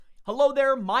Hello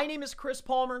there, my name is Chris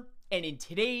Palmer, and in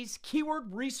today's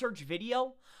keyword research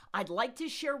video, I'd like to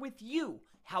share with you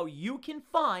how you can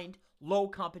find low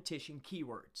competition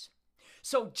keywords.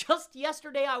 So just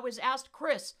yesterday I was asked,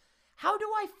 Chris, how do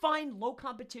I find low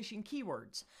competition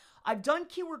keywords? I've done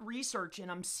keyword research and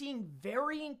I'm seeing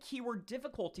varying keyword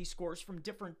difficulty scores from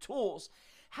different tools.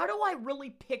 How do I really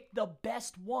pick the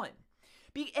best one?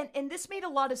 And this made a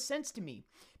lot of sense to me,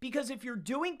 because if you're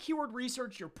doing keyword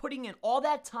research, you're putting in all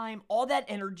that time, all that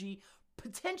energy,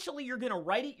 potentially you're going to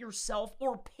write it yourself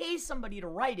or pay somebody to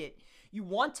write it. You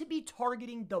want to be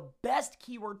targeting the best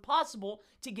keyword possible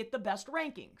to get the best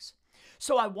rankings.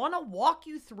 So I want to walk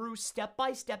you through step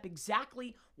by step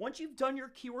exactly, once you've done your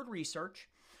keyword research,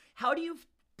 how do you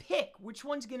pick which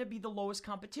one's going to be the lowest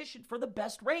competition for the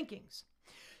best rankings?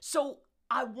 So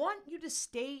I want you to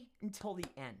stay until the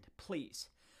end, please,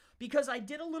 because I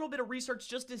did a little bit of research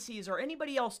just to see, is there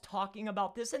anybody else talking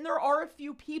about this? And there are a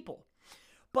few people,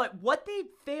 but what they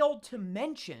failed to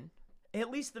mention,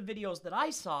 at least the videos that I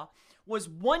saw, was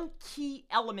one key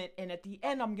element, and at the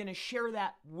end, I'm going to share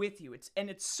that with you. It's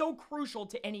so crucial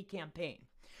to any campaign.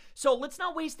 So let's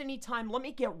not waste any time. Let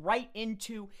me get right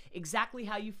into exactly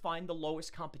how you find the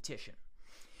lowest competition.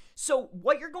 So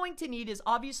what you're going to need is,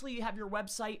 obviously you have your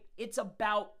website. It's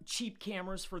about cheap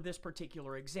cameras for this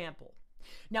particular example.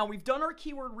 Now we've done our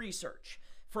keyword research.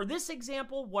 For this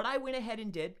example, what I went ahead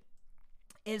and did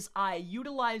is I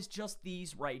utilized just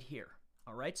these right here.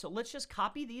 All right, so let's just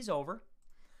copy these over.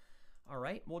 All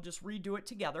right, we'll just redo it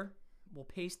together. We'll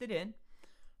paste it in.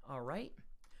 All right.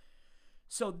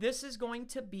 So this is going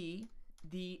to be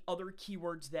the other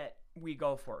keywords that we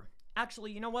go for.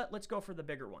 Actually, you know what? Let's go for the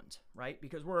bigger ones, right?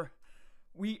 Because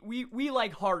we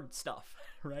like hard stuff,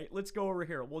 right? Let's go over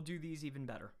here. We'll do these even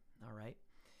better, all right?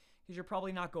 Because you're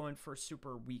probably not going for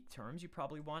super weak terms. You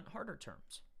probably want harder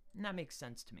terms. And that makes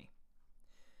sense to me.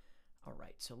 All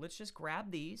right, so let's just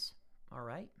grab these, all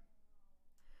right?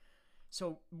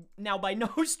 So now, by no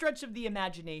stretch of the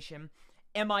imagination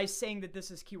am I saying that this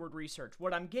is keyword research.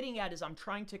 What I'm getting at is I'm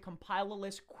trying to compile a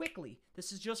list quickly.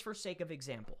 This is just for sake of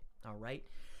example, all right?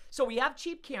 So we have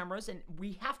cheap cameras and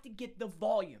we have to get the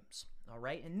volumes, all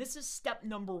right? And this is step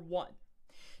number one.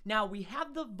 Now we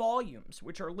have the volumes,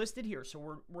 which are listed here.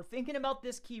 So we're thinking about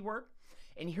this keyword,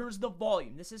 and here's the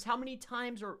volume. This is how many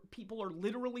times people are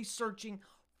literally searching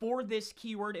for this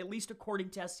keyword, at least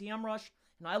according to SEMrush.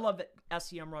 And I love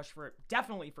SEMrush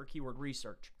definitely for keyword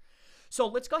research. So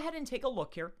let's go ahead and take a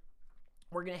look here.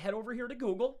 We're going to head over here to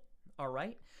Google, all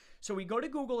right? So we go to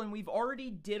Google and we've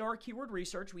already did our keyword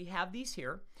research. We have these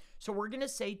here. So we're going to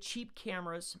say cheap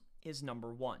cameras is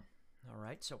number one. All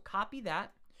right, so copy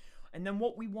that. And then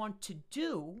what we want to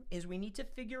do is we need to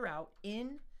figure out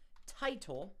in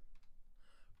title,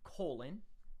 colon,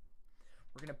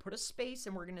 we're going to put a space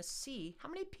and we're going to see how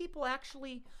many people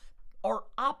actually are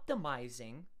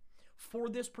optimizing for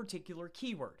this particular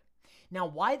keyword. Now,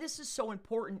 why this is so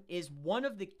important is one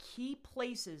of the key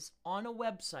places on a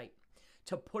website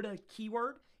to put a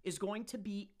keyword is going to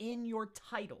be in your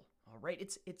title, all right?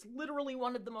 It's literally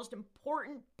one of the most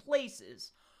important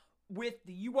places, with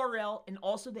the URL and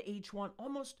also the H1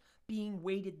 almost being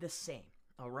weighted the same,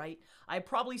 all right? I'd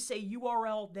probably say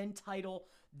URL, then title,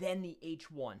 then the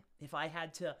H1 if I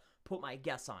had to put my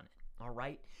guess on it, all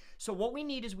right? So what we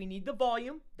need is we need the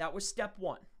volume. That was step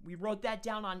one. We wrote that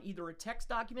down on either a text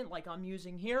document like I'm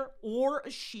using here, or a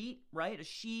sheet, right? A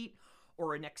sheet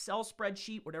or an Excel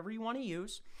spreadsheet, whatever you want to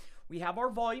use. We have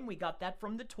our volume. We got that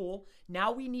from the tool.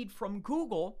 Now we need from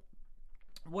Google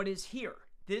what is here.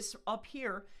 This up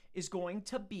here is going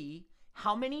to be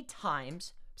how many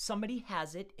times somebody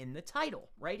has it in the title,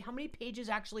 right? How many pages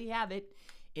actually have it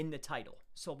in the title.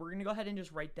 So we're going to go ahead and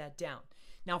just write that down.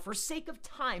 Now, for sake of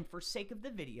time, for sake of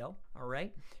the video, all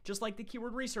right, just like the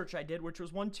keyword research I did, which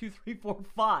was 1, 2, 3, 4,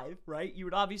 5, right? You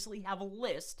would obviously have a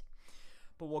list.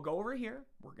 But we'll go over here,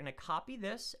 we're going to copy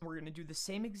this, and we're going to do the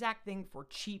same exact thing for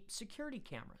cheap security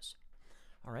cameras.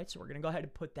 All right, so we're going to go ahead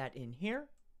and put that in here.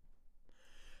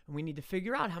 And we need to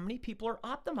figure out how many people are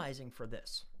optimizing for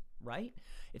this, right?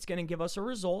 It's going to give us a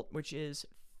result, which is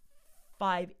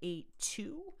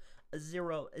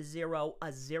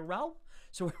 582,000.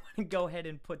 So we're going to go ahead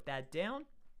and put that down,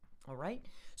 all right?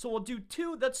 So we'll do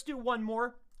two. Let's do one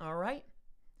more, all right?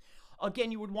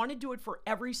 Again, you would want to do it for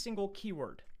every single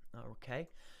keyword. Okay,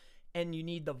 and you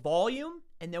need the volume,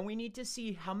 and then we need to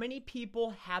see how many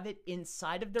people have it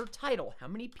inside of their title. How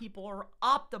many people are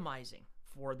optimizing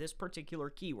for this particular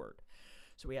keyword?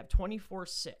 So we have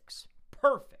 24/6.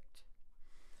 Perfect.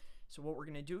 So what we're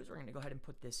going to do is we're going to go ahead and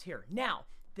put this here. Now,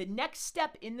 the next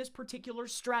step in this particular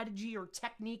strategy or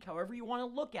technique, however you want to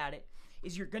look at it,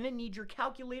 is you're going to need your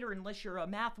calculator unless you're a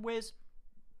math whiz.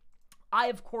 I,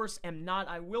 of course, am not.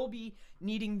 I will be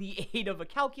needing the aid of a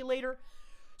calculator.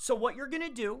 So what you're going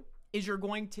to do is you're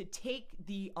going to take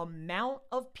the amount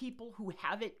of people who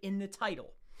have it in the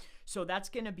title. So that's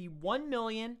going to be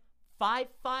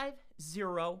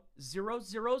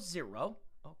 1,550,000.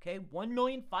 Okay,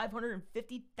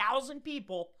 1,550,000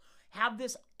 people have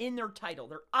this in their title.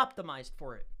 They're optimized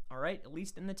for it, all right, at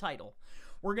least in the title.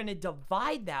 We're going to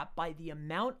divide that by the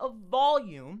amount of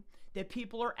volume that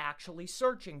people are actually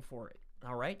searching for it,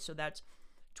 all right? So that's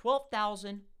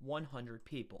 12,100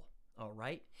 people, all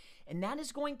right? And that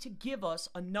is going to give us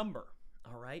a number,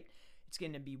 all right? It's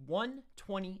going to be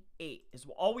 128.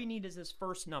 All we need is this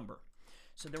first number.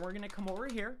 So then we're going to come over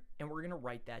here and we're going to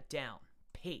write that down.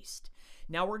 Paste.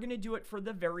 Now we're going to do it for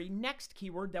the very next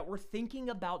keyword that we're thinking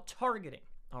about targeting,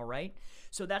 all right?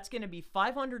 So that's going to be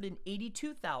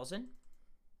 582,000.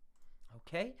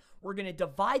 Okay, we're going to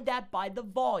divide that by the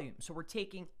volume. So we're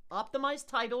taking optimized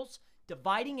titles,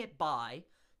 dividing it by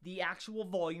the actual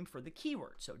volume for the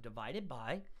keyword. So divided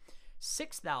by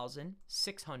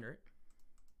 6,600.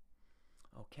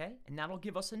 Okay, and that'll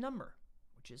give us a number,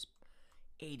 which is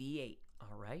 88.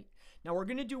 All right, now we're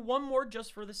going to do one more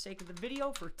just for the sake of the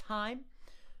video, for time.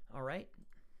 All right,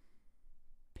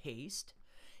 paste.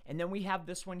 And then we have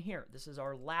this one here. This is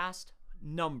our last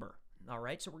number. All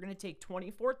right, so we're going to take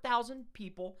 24,000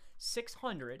 people,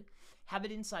 600, have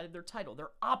it inside of their title. They're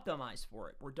optimized for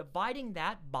it. We're dividing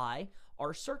that by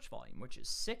our search volume, which is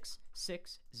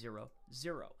 6600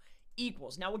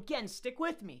 equals. Now, again, stick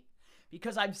with me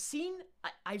because I've seen,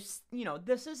 you know,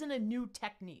 this isn't a new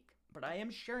technique, but I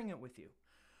am sharing it with you.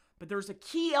 But there's a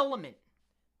key element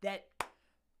that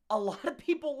a lot of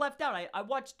people left out. I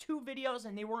watched 2 videos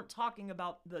and they weren't talking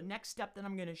about the next step that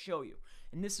I'm going to show you.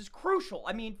 And this is crucial.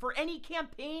 I mean, for any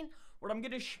campaign, what I'm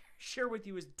going to share with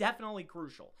you is definitely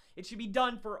crucial. It should be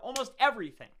done for almost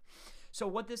everything. So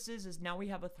what this is now we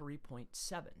have a 3.7.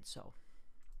 So,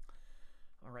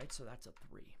 all right, so that's a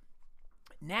 3.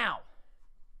 Now,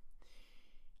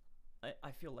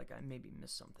 I feel like I maybe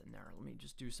missed something there. Let me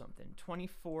just do something.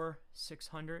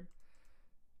 24,600.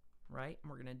 Right?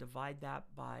 And we're going to divide that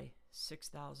by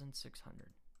 6,600.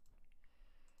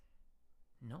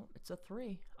 No, it's a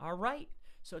 3. All right.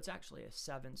 So it's actually a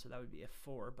 7, so that would be a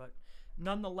 4. But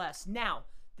nonetheless, now,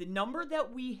 the number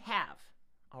that we have,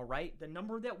 all right, the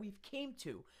number that we've came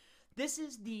to, this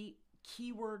is the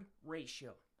keyword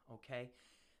ratio, okay?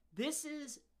 This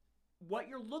is what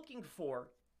you're looking for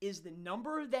is the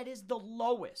number that is the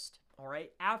lowest, all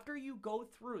right? After you go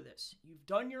through this, you've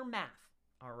done your math,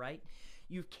 all right?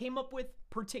 You've came up with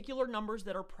particular numbers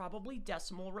that are probably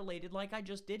decimal related like I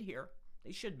just did here.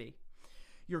 They should be.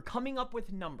 You're coming up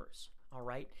with numbers, all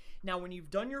right? Now, when you've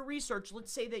done your research,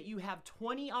 let's say that you have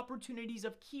 20 opportunities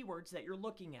of keywords that you're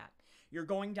looking at. You're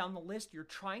going down the list. You're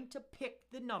trying to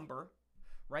pick the number,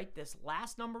 right? This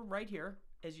last number right here,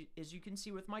 as you can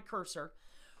see with my cursor.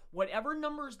 Whatever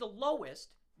number is the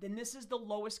lowest, then this is the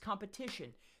lowest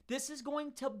competition. This is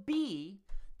going to be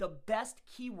the best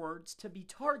keywords to be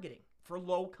targeting for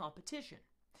low competition.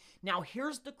 Now,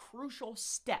 here's the crucial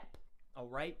step, all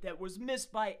right, that was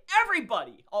missed by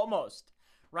everybody almost,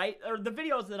 right, or the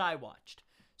videos that I watched.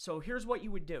 So here's what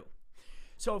you would do.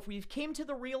 So if we've came to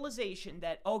the realization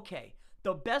that, okay,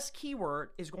 the best keyword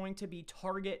is going to be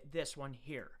target this one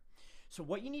here. So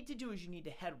what you need to do is you need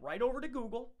to head right over to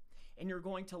Google and you're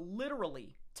going to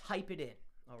literally type it in,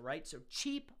 all right? So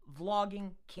cheap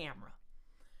vlogging camera.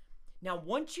 Now,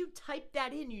 once you type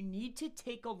that in, you need to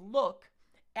take a look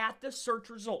at the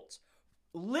search results.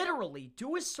 Literally,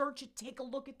 do a search and take a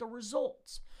look at the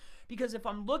results. Because if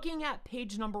I'm looking at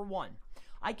page number 1,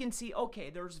 I can see,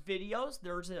 okay, there's videos,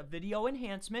 there's a video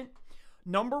enhancement.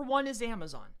 Number 1 is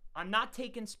Amazon. I'm not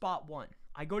taking spot 1.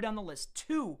 I go down the list.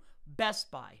 2,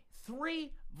 Best Buy.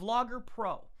 3, Vlogger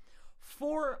Pro.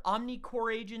 4,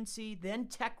 Omnicore Agency, then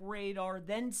Tech Radar,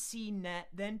 then CNET,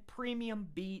 then Premium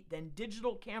Beat, then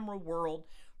Digital Camera World,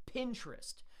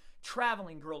 Pinterest,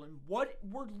 Traveling Girl. And what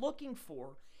we're looking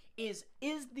for is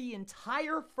the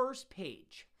entire first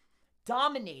page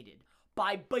dominated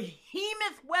by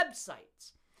behemoth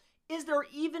websites? Is there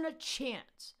even a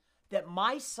chance that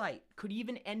my site could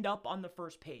even end up on the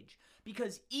first page?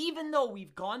 Because even though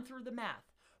we've gone through the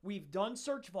math, we've done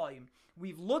search volume,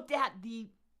 we've looked at the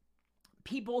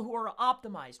people who are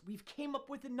optimized, we've came up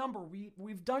with a number,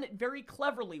 we've done it very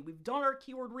cleverly, we've done our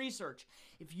keyword research.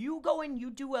 If you go and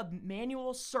you do a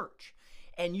manual search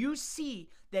and you see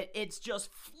that it's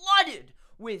just flooded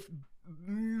with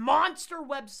monster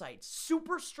websites,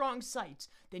 super strong sites,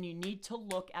 then you need to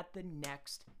look at the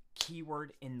next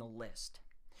keyword in the list.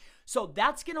 So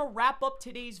that's going to wrap up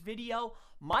today's video.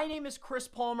 My name is Chris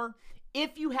Palmer.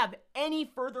 If you have any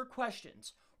further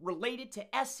questions related to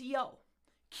SEO,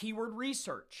 keyword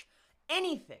research,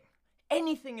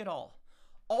 anything at all,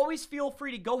 always feel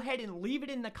free to go ahead and leave it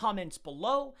in the comments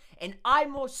below, and I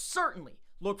most certainly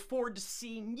look forward to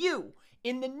seeing you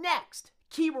in the next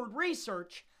Keyword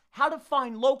Research How to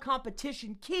Find Low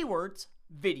Competition Keywords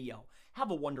video.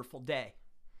 Have a wonderful day.